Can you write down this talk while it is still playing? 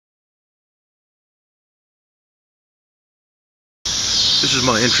This is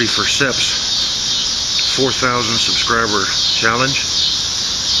my entry for Sepp's 4,000 subscriber challenge.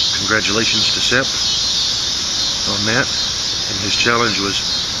 Congratulations to Sepp on that. And his challenge was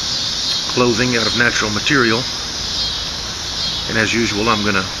clothing out of natural material. And as usual, I'm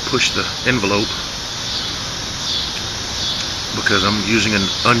going to push the envelope because I'm using an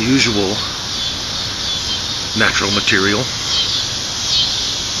unusual natural material.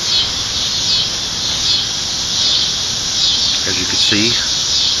 As you can see,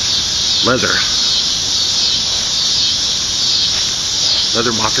 leather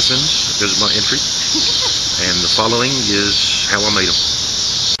moccasins is my entry, and the following is how I made them.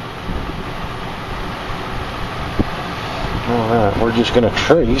 Alright, we're just going to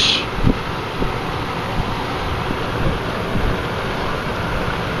trace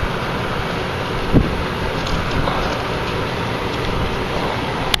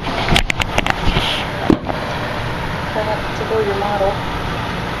to go your model.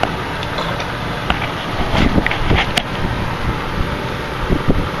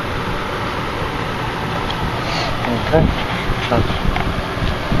 Okay.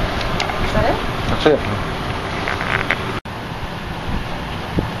 Is that it? That's it.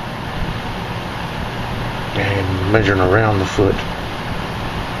 And measuring around the foot.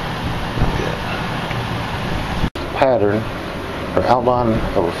 Pattern or outline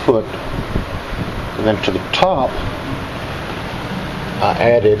of a foot, and then to the top I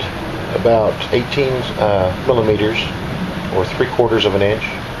added about 18 millimeters or 3/4 of an inch.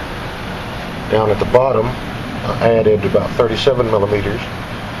 Down at the bottom I added about 37 millimeters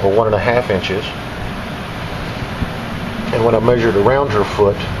or 1.5 inches. And when I measured around her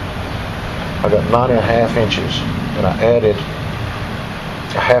foot, I got 9.5 inches, and I added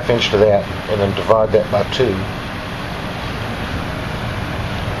 1/2 inch to that, and then divide that by 2.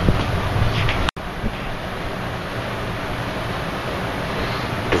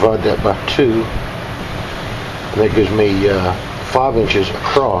 Divide that by 2, and that gives me 5 inches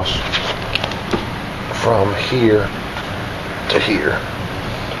across from here to here.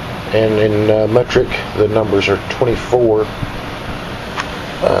 And in metric, the numbers are 24.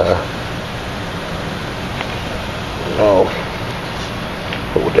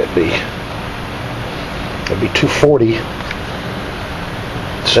 What would that be? That'd be 240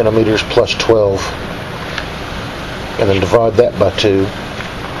 centimeters plus 12, and then divide that by 2.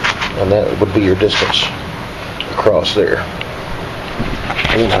 And that would be your distance across there.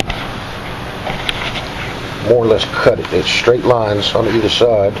 And more or less cut it. It's straight lines on either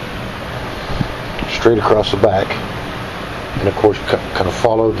side, straight across the back, and of course kind of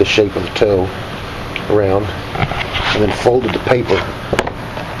followed the shape of the toe around, and then folded the paper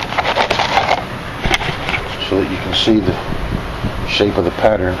so that you can see the shape of the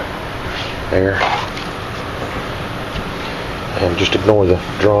pattern there. And just ignore the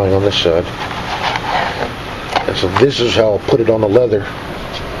drawing on this side. And so this is how I'll put it on the leather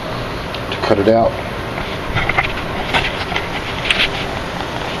to cut it out.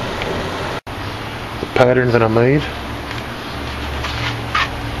 The pattern that I made.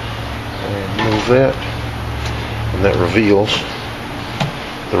 And move that. And that reveals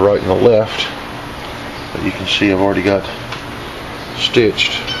the right and the left. But you can see I've already got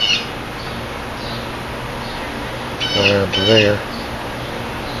stitched around to there.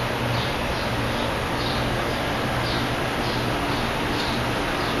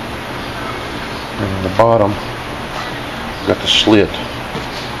 And the bottom, got the slit.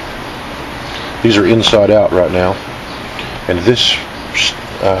 These are inside out right now. And this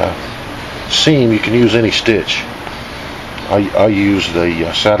seam, you can use any stitch. I use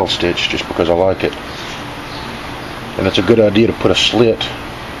the saddle stitch just because I like it. And it's a good idea to put a slit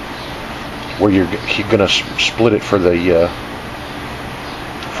where you're going to split it for the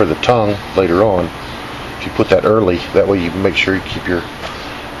tongue later on. If you put that early, that way you make sure you keep your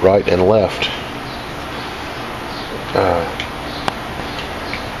right and left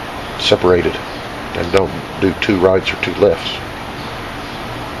separated, and don't do 2 rights or 2 lefts.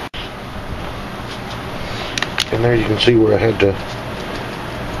 And there you can see where I had to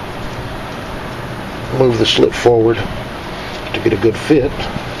move the slit forward to get a good fit.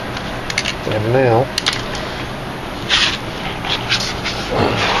 And now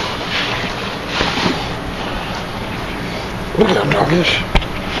look at that doggish.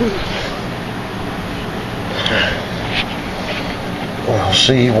 We'll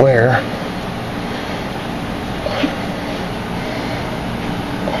see where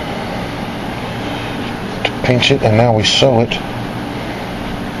to pinch it, and now we sew it.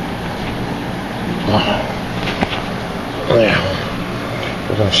 There.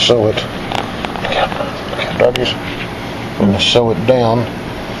 We're going to sew it. Look out, doggies. We're going to sew it down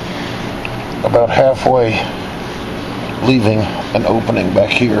about halfway, leaving an opening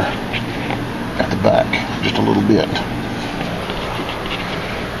back here at the back, just a little bit.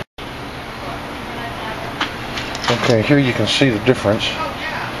 Okay, here you can see the difference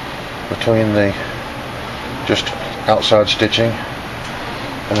between the just outside stitching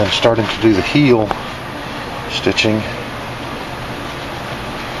and then starting to do the heel stitching.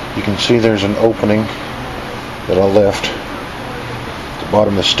 You can see there's an opening that I left. The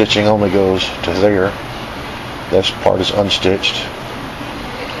bottom of the stitching only goes to there. This part is unstitched.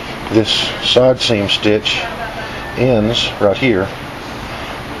 This side seam stitch ends right here,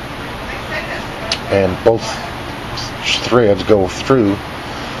 and both threads go through,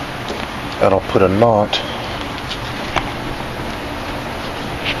 and I'll put a knot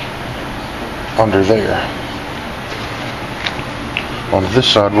under there. On this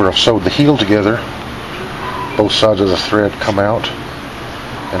side where I've sewed the heel together, both sides of the thread come out,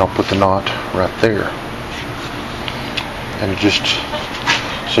 and I'll put the knot right there. And just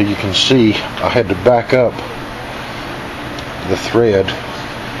so you can see, I had to back up the thread,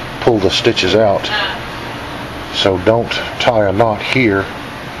 pull the stitches out. So don't tie a knot here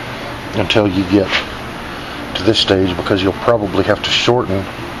until you get to this stage, because you'll probably have to shorten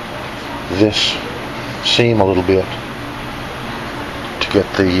this seam a little bit to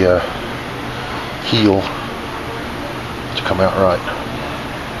get the heel to come out right.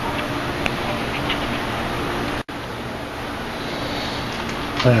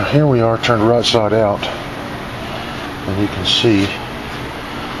 Now here we are turned right side out, and you can see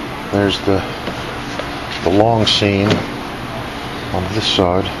there's the long seam on this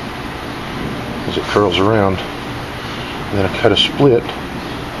side as it curls around, and then I cut a split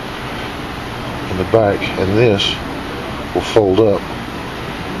in the back, and this will fold up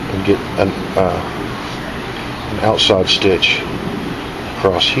and get an outside stitch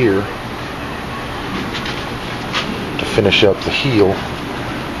across here to finish up the heel.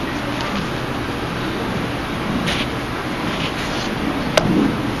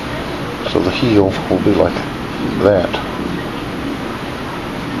 So the heel will be like that.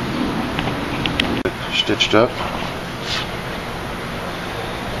 Stitched up.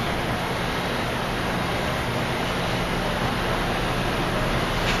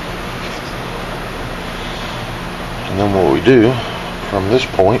 And then what we do from this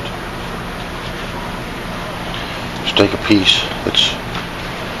point is take a piece that's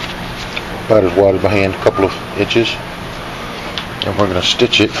about as wide as my hand, a couple of inches, and we're going to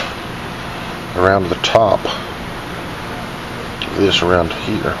stitch it around the top of this around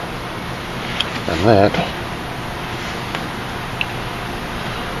here, and that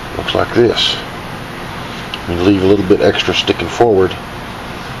looks like this. And you leave a little bit extra sticking forward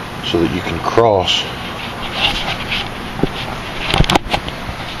so that you can cross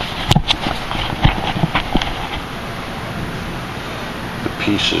the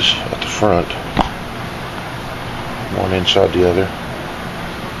pieces at the front, one inside the other.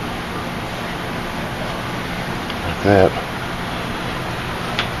 That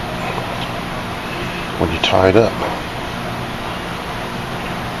when you tie it up.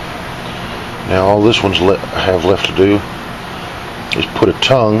 Now all this one's have left to do is put a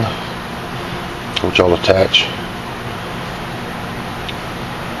tongue, which I'll attach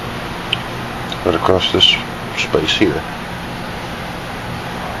right across this space here.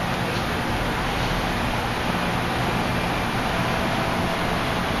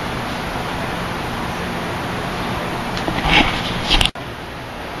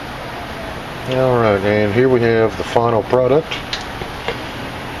 Alright, and here we have the final product,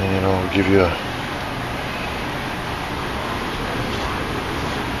 and I'll give you a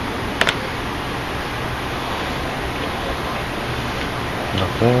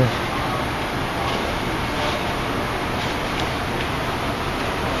up there.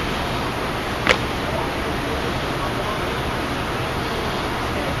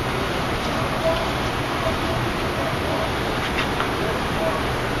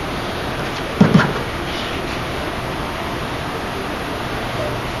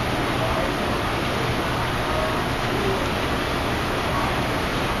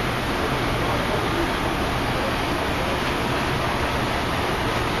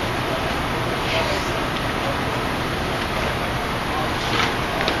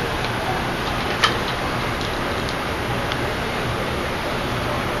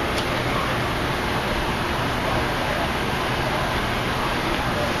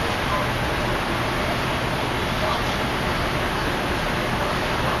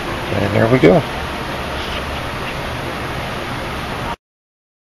 And there we go.